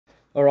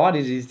Alright,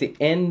 it is the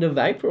end of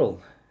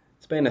April.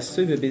 It's been a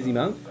super busy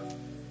month.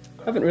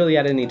 I haven't really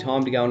had any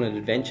time to go on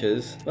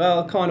adventures. Well,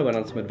 I kind of went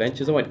on some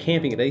adventures. I went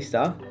camping at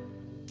Easter.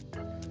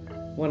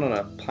 Went on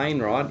a plane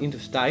ride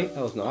interstate,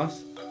 that was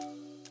nice.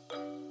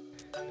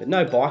 But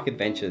no bike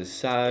adventures,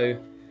 so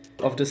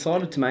I've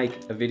decided to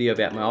make a video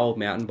about my old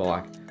mountain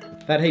bike.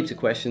 I've had heaps of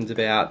questions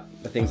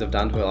about the things I've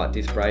done to it, like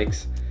disc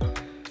brakes.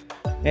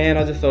 And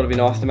I just thought it'd be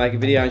nice to make a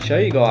video and show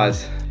you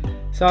guys.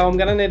 So I'm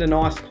gonna need a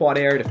nice quiet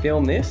area to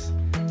film this.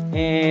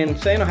 And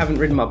seeing I haven't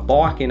ridden my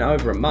bike in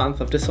over a month,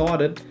 I've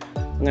decided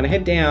I'm going to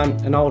head down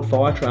an old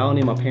fire trail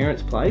near my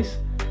parents' place.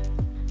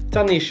 It's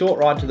only a short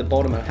ride to the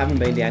bottom and I haven't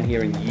been down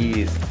here in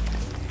years.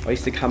 I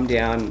used to come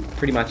down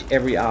pretty much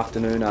every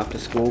afternoon after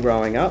school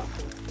growing up.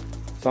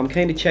 So I'm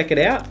keen to check it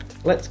out.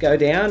 Let's go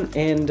down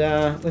and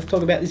let's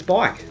talk about this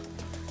bike.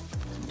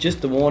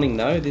 Just a warning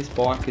though, this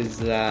bike is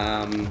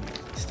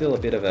still a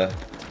bit of a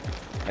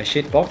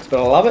shit box,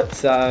 but I love it,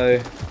 so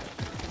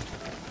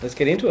let's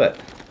get into it.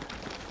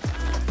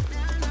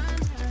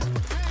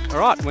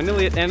 Alright, we're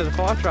nearly at the end of the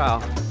fire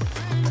trail.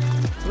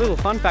 A little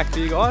fun fact for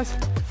you guys.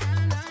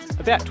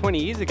 About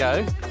 20 years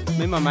ago,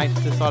 me and my mates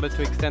decided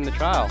to extend the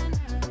trail.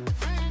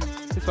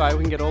 This way we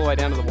can get all the way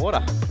down to the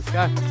water. Let's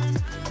go.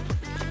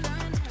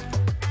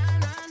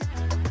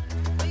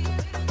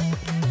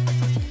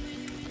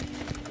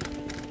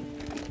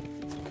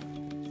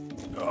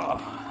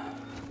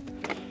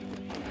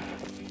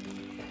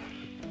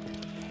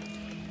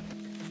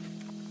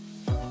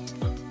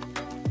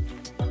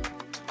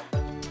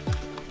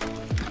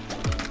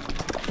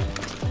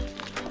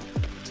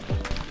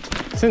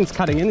 Since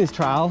cutting in this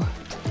trail,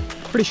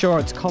 pretty sure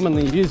it's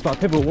commonly used by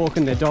people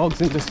walking their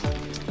dogs and just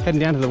heading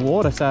down to the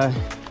water, so I'm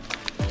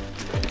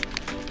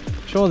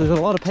sure there's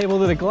a lot of people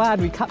that are glad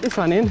we cut this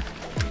one in.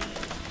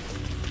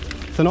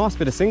 It's a nice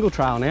bit of single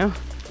trail now.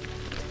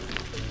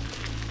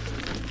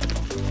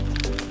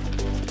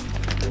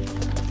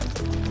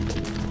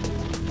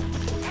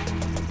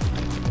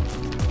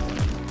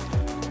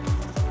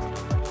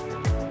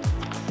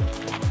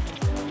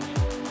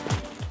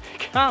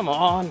 Come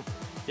on,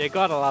 you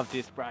gotta love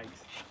disc brakes.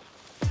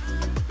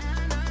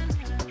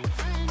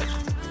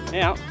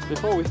 Now,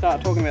 before we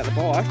start talking about the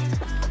bike,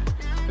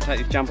 we'll take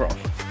this jumper off.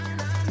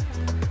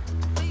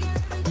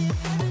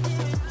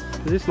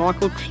 Does this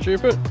mic look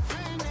stupid?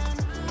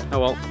 Oh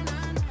well,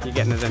 you're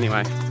getting it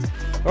anyway.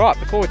 Alright,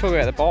 before we talk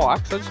about the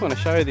bikes, I just want to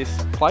show you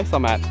this place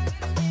I'm at.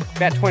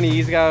 About 20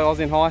 years ago, I was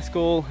in high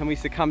school and we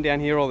used to come down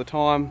here all the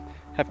time,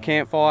 have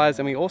campfires,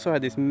 and we also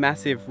had this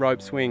massive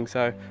rope swing.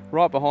 So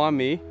right behind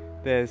me,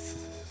 there's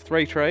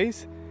 3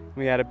 trees.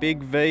 We had a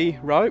big V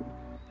rope,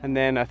 and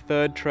then a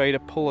third tree to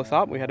pull us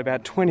up. We had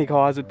about 20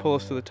 guys that pull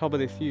us to the top of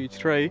this huge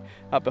tree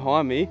up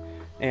behind me,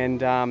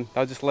 and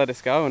they'll just let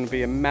us go and it'd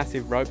be a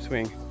massive rope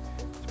swing.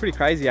 It's pretty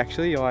crazy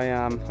actually.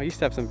 I used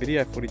to have some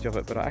video footage of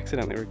it, but I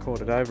accidentally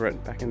recorded over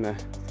it back in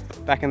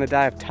the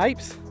day of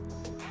tapes.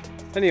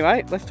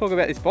 Anyway, let's talk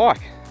about this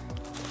bike.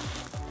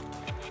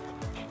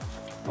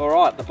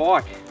 Alright, the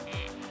bike.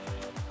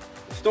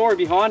 The story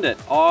behind it.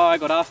 I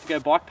got asked to go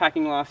bike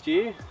packing last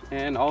year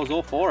and I was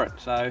all for it.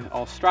 So I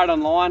was straight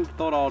online,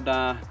 thought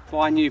I'd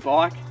buy a new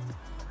bike.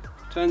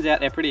 Turns out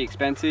they're pretty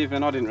expensive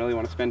and I didn't really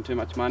want to spend too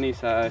much money,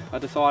 so I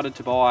decided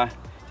to buy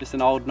just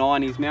an old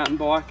 90s mountain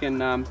bike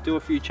and do a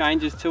few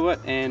changes to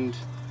it and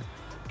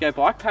go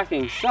bike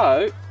packing.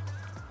 So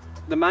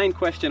the main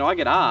question I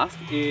get asked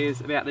is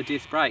about the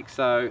disc brakes.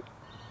 So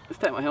let's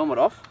take my helmet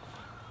off.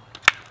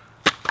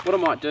 What I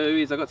might do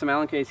is I've got some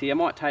Allen keys here. I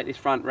might take this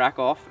front rack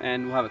off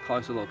and we'll have a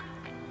closer look.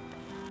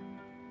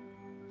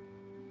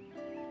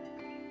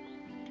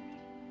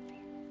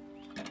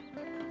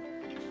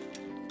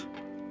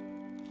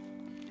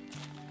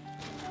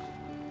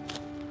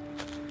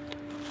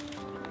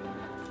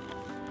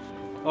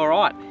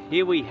 Alright,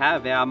 here we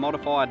have our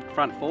modified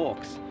front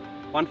forks.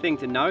 One thing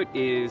to note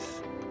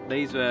is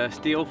these were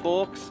steel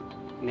forks.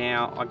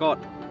 Now I got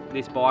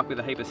this bike with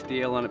a heap of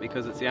steel on it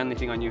because it's the only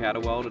thing I knew how to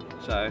weld it.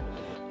 So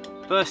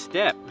first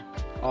step,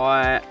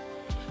 I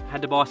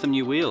had to buy some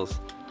new wheels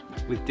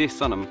with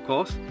discs on them, of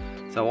course.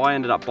 So I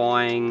ended up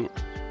buying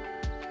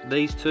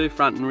these 2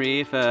 front and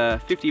rear for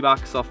 50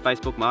 bucks off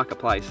Facebook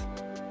Marketplace.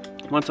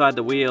 Once I had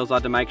the wheels, I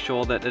had to make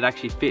sure that it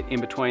actually fit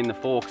in between the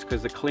forks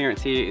because the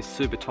clearance here is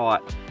super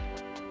tight.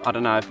 I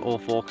don't know if all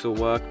forks will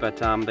work, but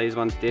these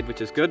ones did,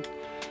 which is good.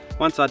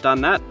 Once I'd done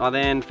that, I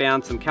then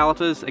found some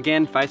calipers.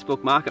 Again,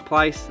 Facebook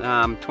Marketplace,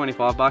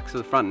 25 bucks for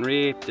the front and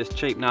rear, just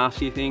cheap,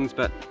 nasty things,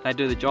 but they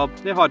do the job.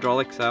 They're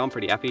hydraulic, so I'm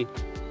pretty happy.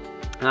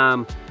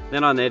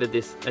 Then I needed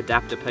this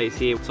adapter piece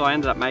here, so I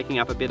ended up making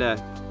up a bit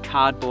of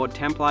cardboard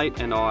template,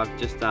 and I've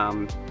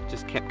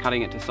just kept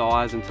cutting it to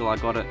size until I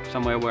got it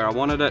somewhere where I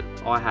wanted it.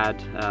 I had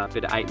a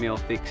bit of 8mm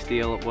thick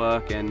steel at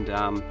work, and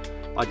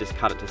I just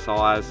cut it to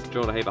size,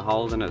 drilled a heap of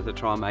holes in it to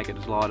try and make it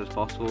as light as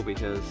possible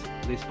because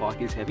this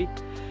bike is heavy.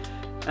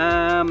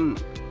 And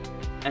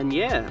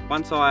yeah,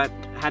 once I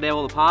had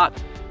all the part,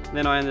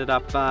 then I ended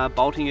up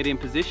bolting it in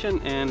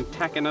position and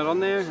tacking it on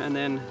there and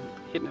then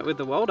hitting it with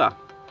the welder.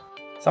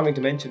 Something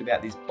to mention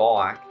about this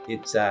bike,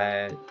 it's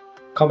kind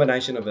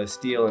combination of a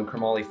steel and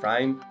chromoly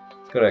frame.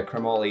 It's got a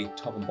chromoly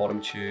top and bottom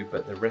tube,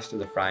 but the rest of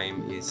the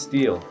frame is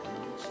steel.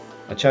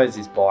 I chose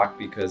this bike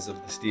because of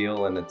the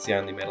steel and it's the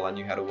only metal I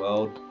knew how to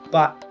weld,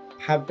 but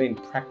have been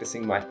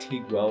practicing my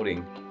TIG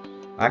welding.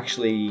 I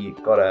actually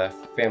got a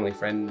family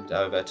friend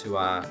over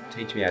to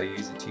teach me how to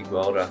use a TIG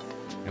welder,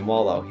 and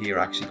while they were here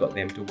I actually got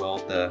them to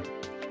weld the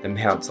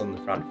mounts on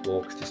the front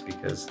forks just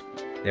because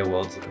their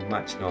welds look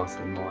much nicer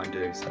than mine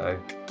do, so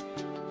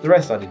the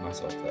rest I did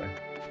myself though.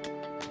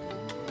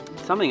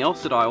 Something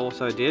else that I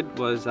also did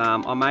was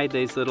I made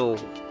these little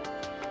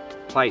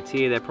plates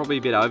here. They're probably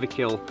a bit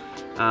overkill.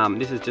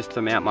 This is just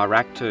to mount my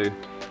rack to.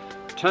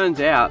 Turns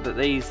out that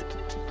these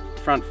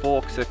front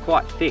forks are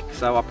quite thick,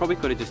 so I probably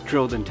could have just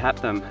drilled and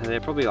tapped them.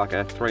 They're probably like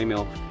a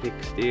 3mm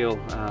thick steel,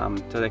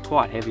 so they're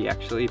quite heavy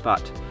actually,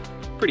 but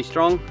pretty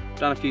strong.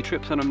 Done a few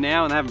trips on them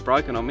now and they haven't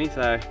broken on me,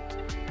 so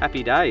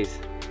happy days.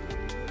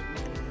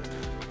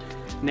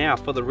 Now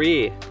for the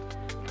rear,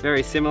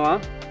 very similar,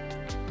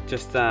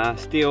 just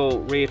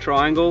steel rear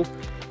triangle.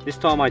 This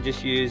time I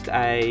just used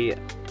a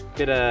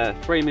bit of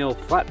 3mm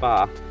flat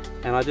bar,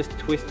 and I just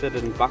twisted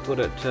and buckled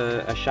it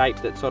to a shape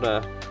that sort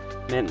of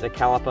meant the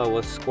caliper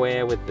was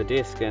square with the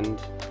disc, and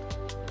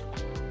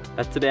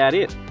that's about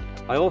it.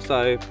 I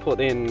also put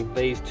in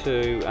these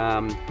two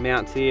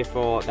mounts here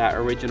for that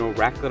original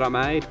rack that I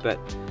made, but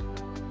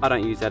I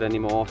don't use that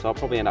anymore, so I'll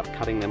probably end up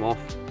cutting them off.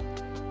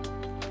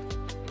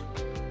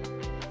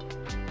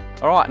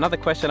 Alright, another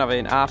question I've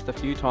been asked a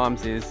few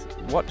times is,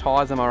 what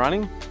tyres am I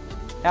running?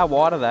 How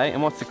wide are they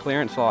and what's the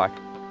clearance like?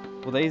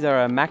 Well, these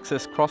are a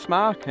Maxxis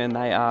Crossmark and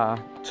they are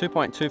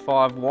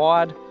 2.25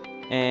 wide,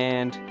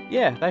 and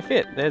yeah, they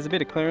fit. There's a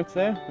bit of clearance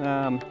there.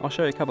 I'll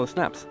show you a couple of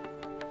snaps.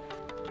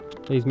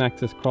 These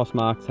Maxxis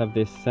Crossmarks have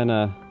this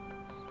center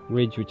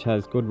ridge which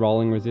has good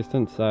rolling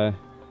resistance, so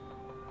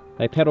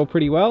they pedal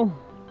pretty well,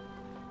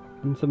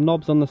 and some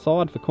knobs on the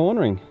side for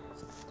cornering.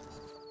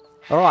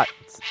 Alright,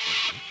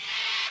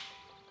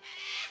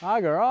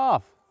 bugger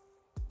off.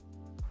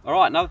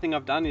 Alright, another thing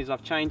I've done is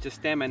I've changed the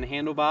stem and the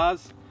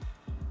handlebars.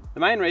 The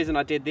main reason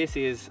I did this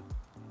is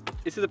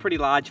a pretty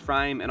large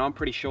frame and I'm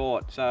pretty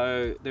short,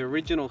 so the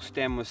original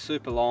stem was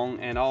super long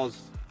and I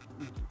was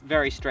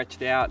very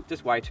stretched out,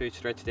 just way too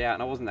stretched out,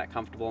 and I wasn't that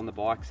comfortable on the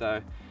bike,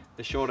 so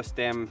the shorter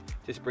stem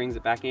just brings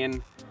it back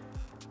in.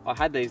 I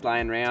had these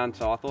laying around,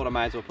 so I thought I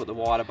may as well put the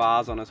wider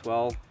bars on as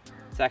well.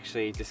 It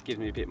actually just gives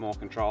me a bit more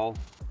control.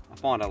 I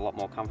find it a lot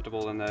more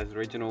comfortable than those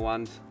original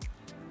ones.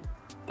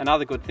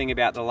 Another good thing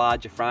about the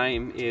larger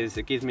frame is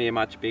it gives me a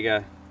much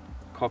bigger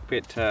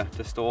cockpit to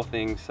store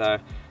things, so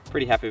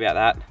pretty happy about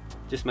that.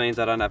 Just means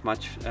I don't have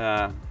much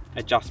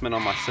adjustment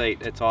on my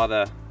seat. It's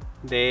either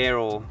there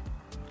or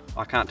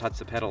I can't touch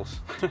the pedals.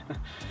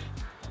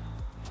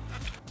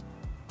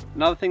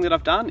 Another thing that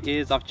I've done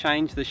is I've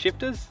changed the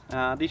shifters.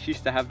 This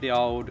used to have the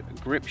old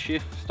grip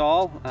shift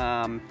style,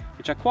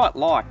 which I quite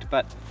liked,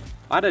 but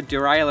I had a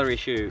derailleur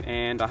issue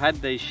and I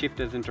had these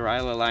shifters and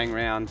derailleur laying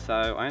around, so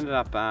I ended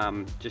up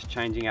just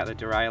changing out the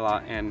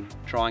derailleur and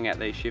trying out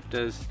these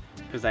shifters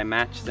because they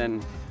matched,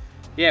 and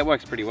yeah, it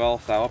works pretty well,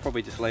 so I'll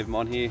probably just leave them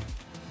on here.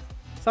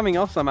 Something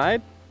else I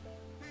made,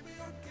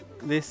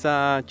 this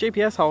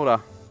GPS holder.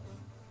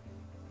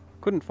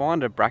 Couldn't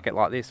find a bracket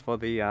like this for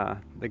the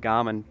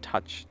Garmin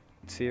Touch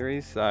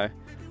series, so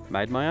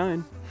made my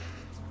own.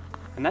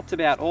 And that's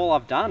about all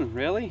I've done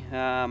really.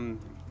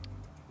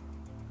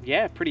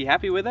 Yeah, pretty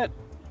happy with it.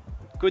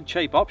 Good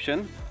cheap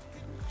option.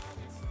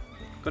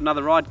 Got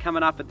another ride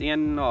coming up at the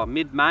end,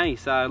 mid-May,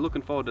 so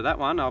looking forward to that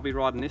one. I'll be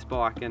riding this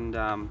bike and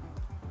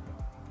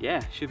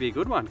yeah, should be a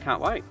good one,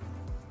 can't wait.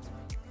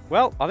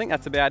 Well, I think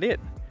that's about it.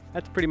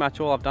 That's pretty much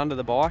all I've done to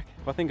the bike.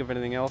 If I think of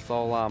anything else,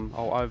 I'll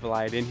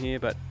overlay it in here,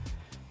 but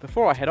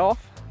before I head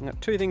off, I've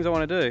got two things I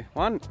want to do.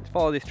 One,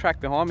 follow this track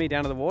behind me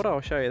down to the water,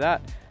 I'll show you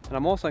that. And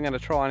I'm also going to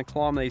try and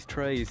climb these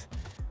trees.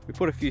 We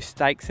put a few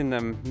stakes in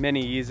them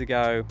many years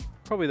ago.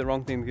 Probably the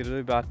wrong thing to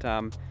do, but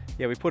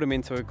yeah, we put them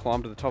in so we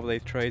climb to the top of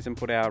these trees and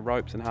put our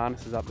ropes and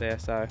harnesses up there.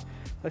 So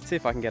let's see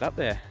if I can get up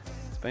there.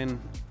 It's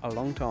been a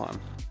long time.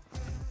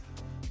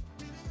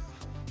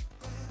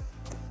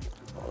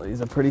 Well,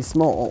 these are pretty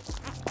small.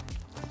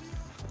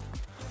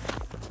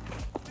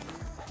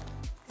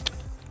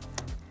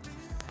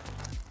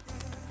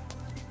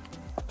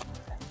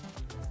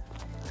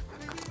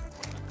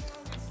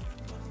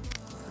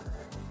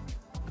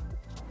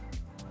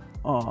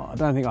 Oh, I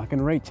don't think I can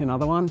reach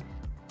another one.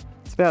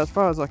 It's about as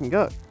far as I can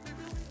go.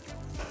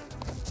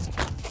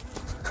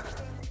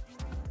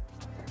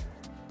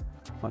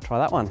 Might try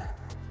that one.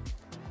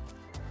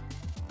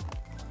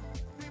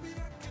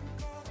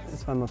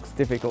 This one looks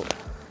difficult.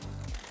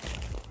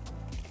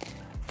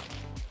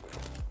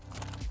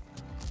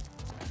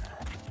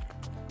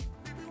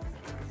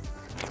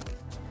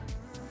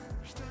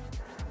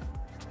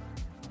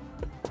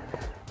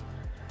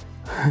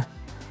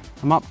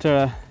 I'm up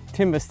to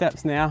timber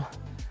steps now,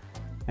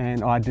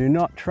 and I do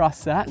not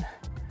trust that,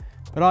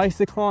 but I used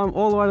to climb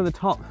all the way to the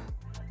top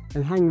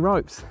and hang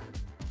ropes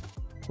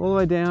all the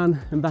way down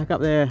and back up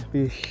there. It'd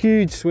be a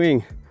huge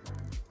swing.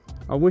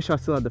 I wish I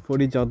still had the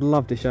footage. I'd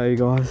love to show you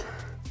guys,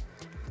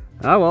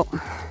 Oh well.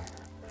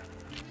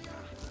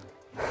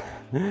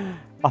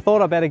 I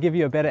thought I'd better give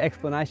you a better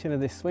explanation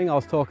of this swing I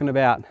was talking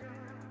about.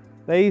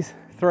 These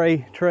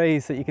 3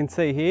 trees that you can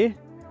see here,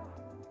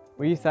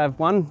 we used to have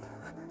one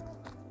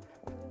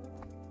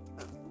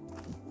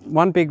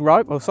big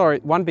rope, or sorry,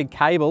 one big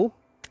cable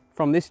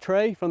from this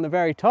tree, from the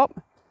very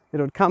top.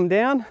 It would come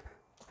down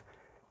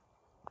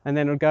and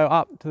then it would go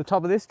up to the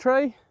top of this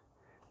tree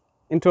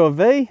into a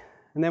V,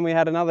 and then we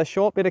had another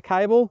short bit of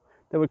cable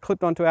that would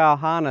clip onto our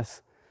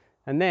harness.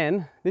 And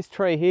then this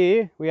tree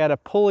here, we had a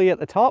pulley at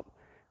the top,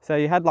 so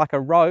you had like a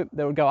rope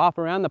that would go up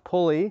around the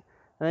pulley,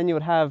 and then you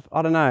would have,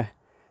 I don't know,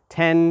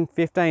 10,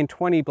 15,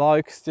 20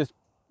 blokes just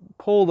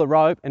pull the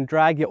rope and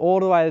drag you all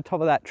the way to the top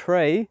of that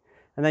tree,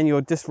 and then you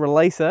would just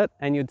release it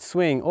and you'd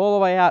swing all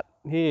the way out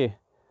here.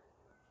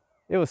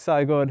 It was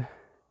so good.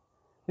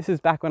 This is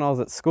back when I was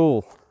at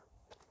school.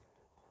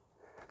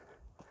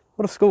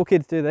 What do school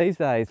kids do these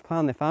days? Play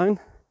on their phone?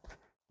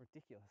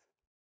 Ridiculous.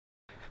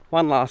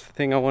 One last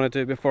thing I want to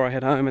do before I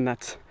head home, and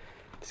that's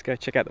just go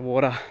check out the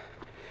water.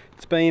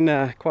 It's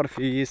been quite a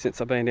few years since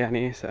I've been down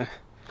here, so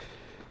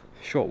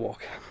short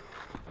walk.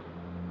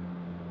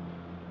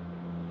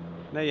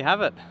 There you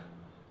have it,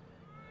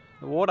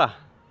 the water.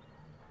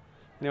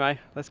 Anyway,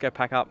 let's go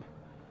pack up.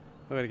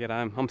 We've got to get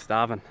home. I'm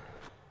starving.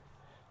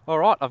 All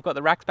right, I've got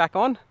the racks back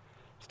on.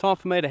 It's time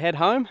for me to head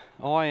home.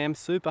 I am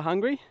super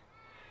hungry.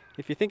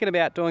 If you're thinking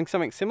about doing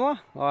something similar,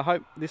 I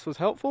hope this was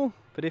helpful.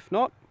 But if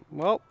not,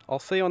 well, I'll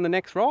see you on the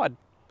next ride.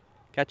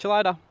 Catch you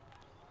later.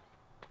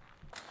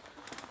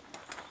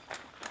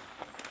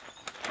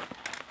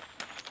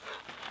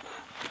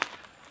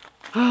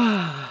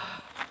 I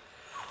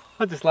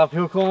just love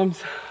hill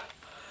climbs.